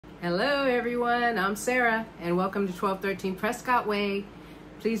Hello everyone, I'm Sarah and welcome to 1213 Prescott Way.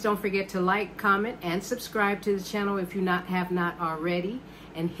 Please don't forget to like, comment, and subscribe to the channel if you have not already,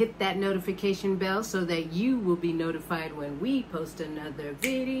 and hit that notification bell so that you will be notified when we post another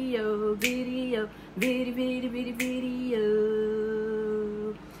video.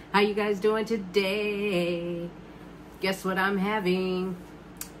 How you guys doing today? Guess what I'm having?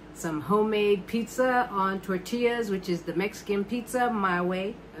 Some homemade pizza on tortillas, which is the Mexican pizza my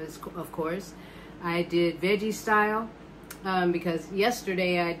way, of course. I did veggie style because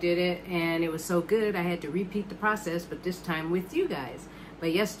yesterday I did it and it was so good I had to repeat the process, but this time with you guys.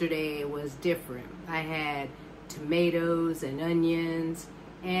 But yesterday it was different. I had tomatoes and onions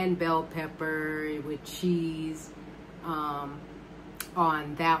and bell pepper with cheese. On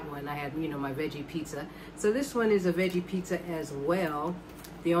that one I had, my veggie pizza. So this one is a veggie pizza as well.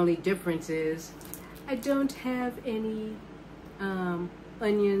 The only difference is I don't have any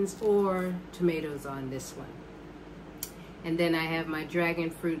onions or tomatoes on this one. And then I have my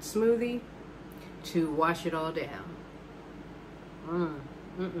dragon fruit smoothie to wash it all down.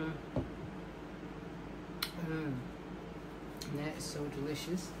 That is so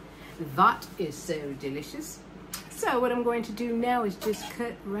delicious. That is so delicious. So what I'm going to do now is just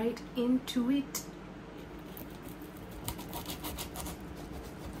cut right into it.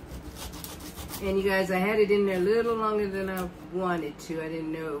 And you guys, I had it in there a little longer than I wanted to. I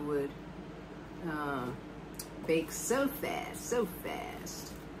didn't know it would bake so fast.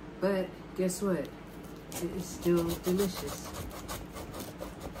 But guess what? It is still delicious.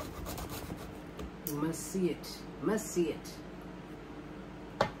 You must see it. Must see it.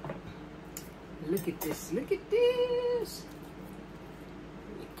 Look at this. Look at this.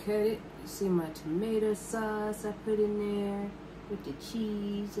 You cut it. You see my tomato sauce I put in there, with the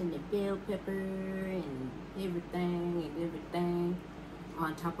cheese and the bell pepper and everything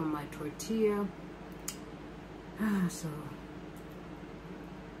on top of my tortilla. So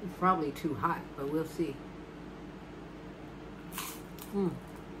it's probably too hot, but we'll see.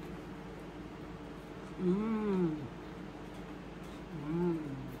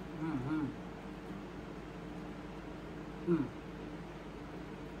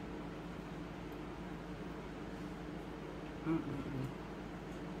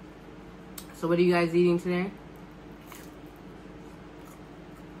 So what are you guys eating today?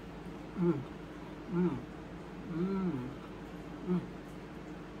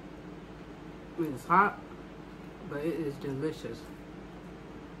 It's hot, but it is delicious.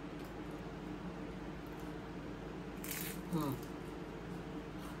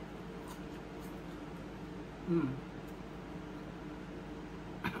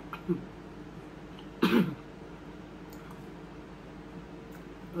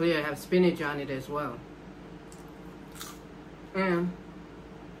 Oh yeah, I have spinach on it as well. And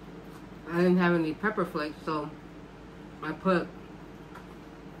I didn't have any pepper flakes, so I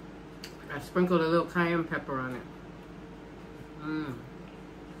sprinkled a little cayenne pepper on it.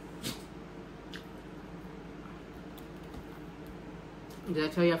 Did I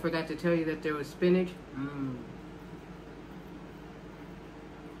tell you I forgot to tell you that there was spinach?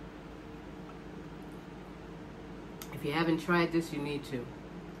 If you haven't tried this, you need to.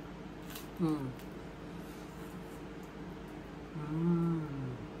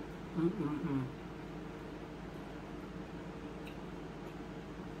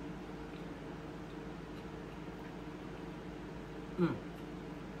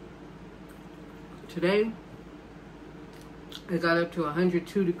 Today, it got up to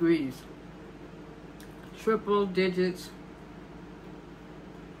 102 degrees. Triple digits.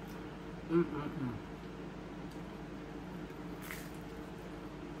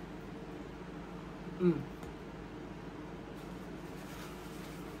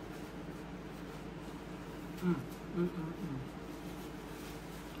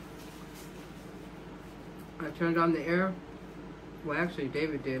 I turned on the air. Well, actually,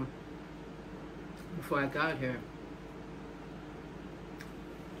 David did before I got here.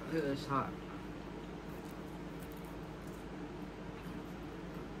 It is hot.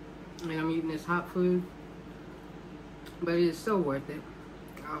 And I'm eating this hot food, but it is so worth it.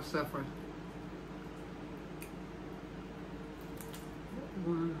 I'll suffer.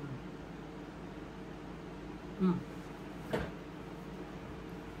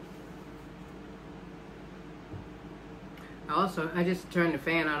 I just turned the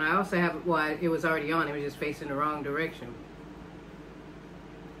fan on. I also have, well, it was already on. It was just facing the wrong direction.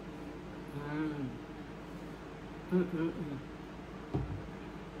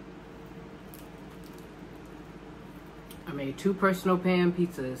 I made 2 personal pan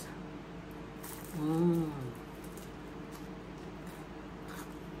pizzas.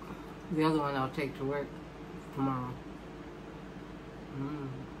 The other one I'll take to work tomorrow. Mm.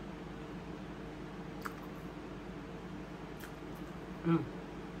 Mm.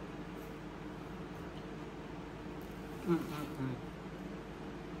 Mm, mm, mm.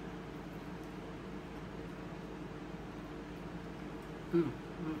 Mm, mm,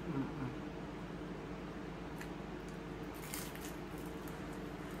 mm, mm.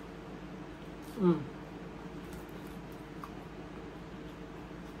 Mm.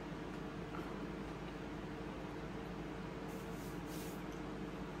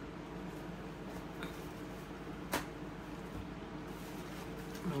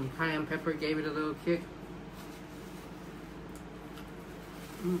 And cayenne pepper gave it a little kick.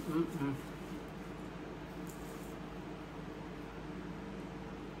 Mm, mm, mm.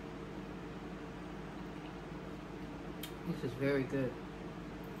 This is very good.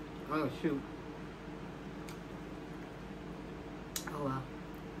 Oh shoot. Oh wow.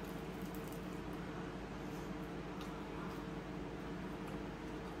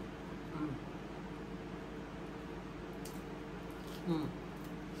 Mm. Mm.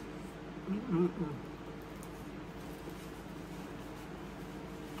 Mm, mm, mm.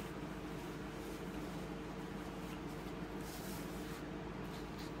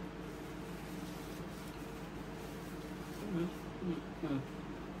 Mm, mm, mm.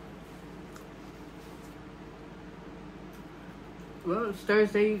 Well, it's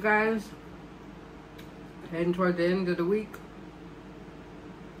Thursday, you guys. Heading toward the end of the week.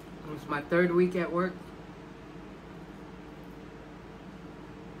 It's my 3rd week at work.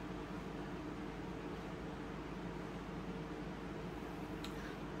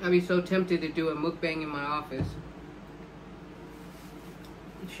 I'd be so tempted to do a mukbang in my office.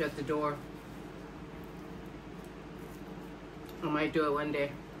 Shut the door. I might do it one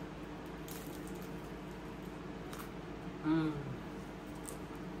day. Mm.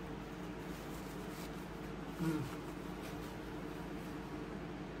 Mm.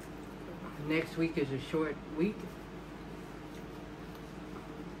 Next week is a short week.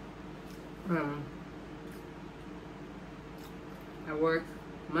 I work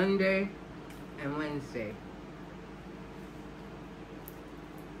Monday and Wednesday.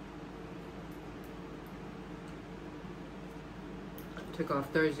 Took off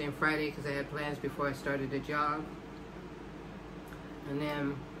Thursday and Friday because I had plans before I started the job. And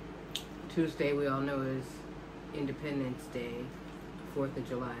then Tuesday, we all know, is Independence Day, 4th of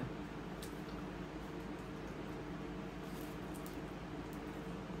July.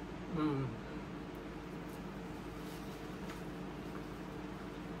 Mm.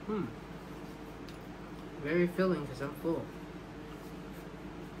 Mm. Very filling because I'm full.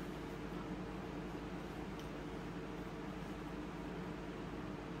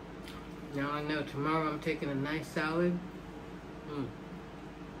 Now I know tomorrow I'm taking a nice salad. Mm.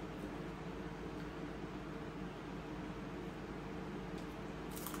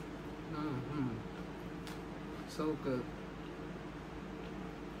 Mm-hmm. So good.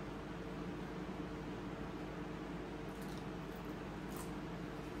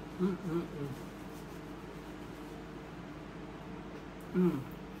 Mm-mm-mm. Mm.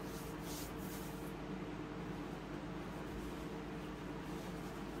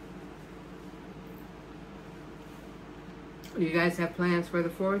 You guys have plans for the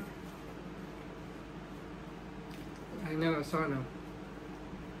 4th? I never saw no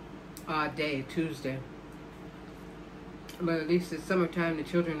odd day, Tuesday. But at least it's summertime, the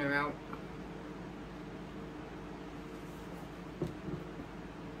children are out.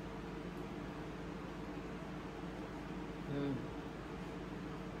 Mm.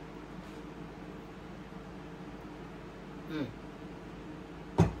 Mm.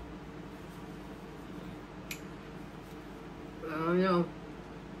 I don't know.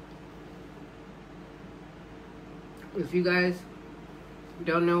 If you guys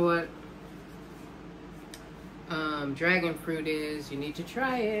don't know what dragon fruit is, you need to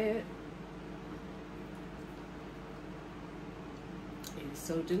try it. It's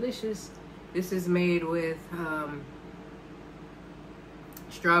so delicious. This is made with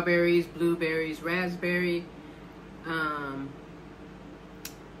strawberries, blueberries, raspberry,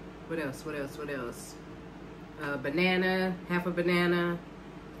 what else? Banana, half a banana,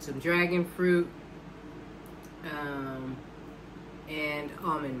 some dragon fruit, and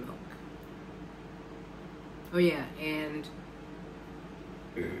almond milk. Oh yeah, and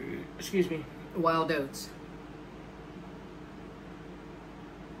excuse me, wild oats.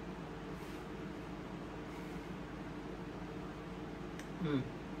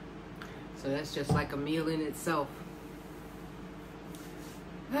 So that's just like a meal in itself.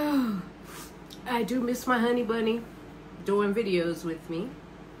 Oh, I do miss my honey bunny doing videos with me.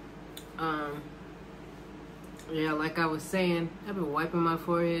 Yeah, like I was saying, I've been wiping my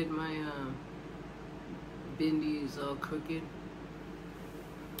forehead. My bendy is all crooked,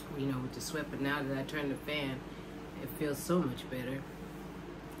 you know, with the sweat. But now that I turned the fan, it feels so much better.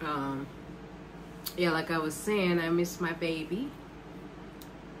 Yeah, like I was saying, I miss my baby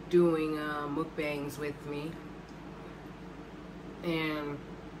doing mukbangs with me. And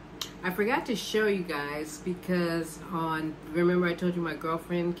I forgot to show you guys because remember I told you my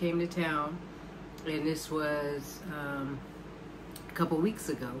girlfriend came to town, and this was a couple weeks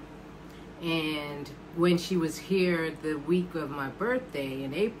ago. And when she was here the week of my birthday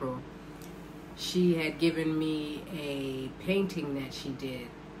in April, she had given me a painting that she did,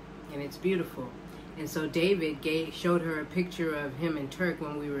 and it's beautiful. And so David showed her a picture of him and Turk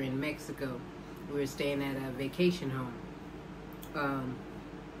when we were in Mexico. We were staying at a vacation home.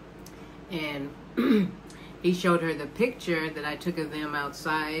 And he showed her the picture that I took of them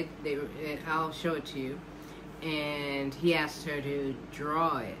outside. I'll show it to you. And he asked her to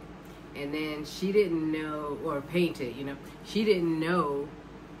draw it. And then she didn't know, or paint it, you know. She didn't know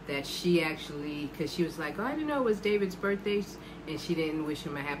that she actually, because she was like, oh, I didn't know it was David's birthday. And she didn't wish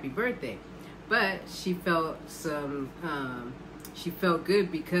him a happy birthday. But she felt she felt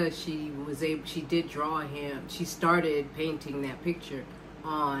good because she did draw him. She started painting that picture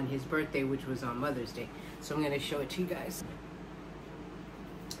on his birthday, which was on Mother's Day. So I'm going to show it to you guys.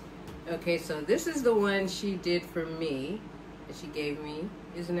 Okay, so this is the one she did for me, that she gave me.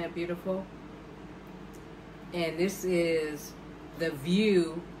 Isn't that beautiful? And this is the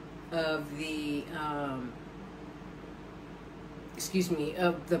view of the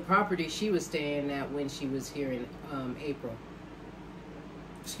of the property she was staying at when she was here in April.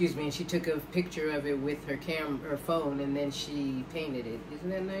 Excuse me, and she took a picture of it with her phone, and then she painted it. Isn't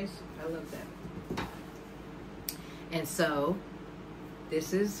that nice? I love that. And so,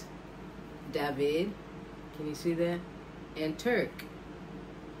 this is David. Can you see that? And Turk.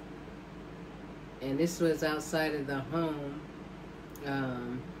 And this was outside of the home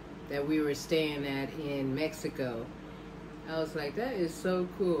that we were staying at in Mexico. I was like, that is so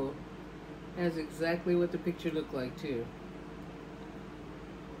cool. That's exactly what the picture looked like too.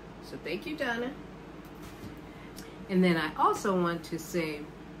 So thank you, Donna. And then I also want to say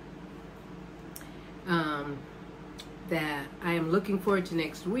that I am looking forward to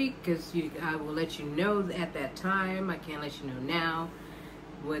next week, because I will let you know at that time. I can't let you know now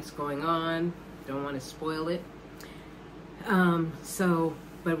what's going on. Don't want to spoil it.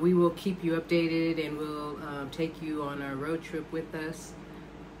 But we will keep you updated, and we'll take you on our road trip with us.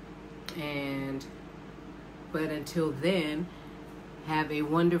 But until then, have a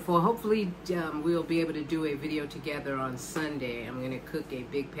wonderful, hopefully we'll be able to do a video together on Sunday. I'm going to cook a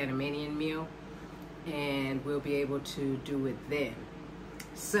big Panamanian meal, and we'll be able to do it then.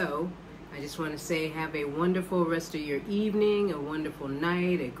 So I just want to say have a wonderful rest of your evening, a wonderful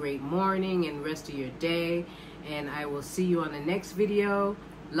night, a great morning, and rest of your day. And I will see you on the next video.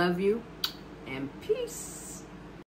 Love you, and peace.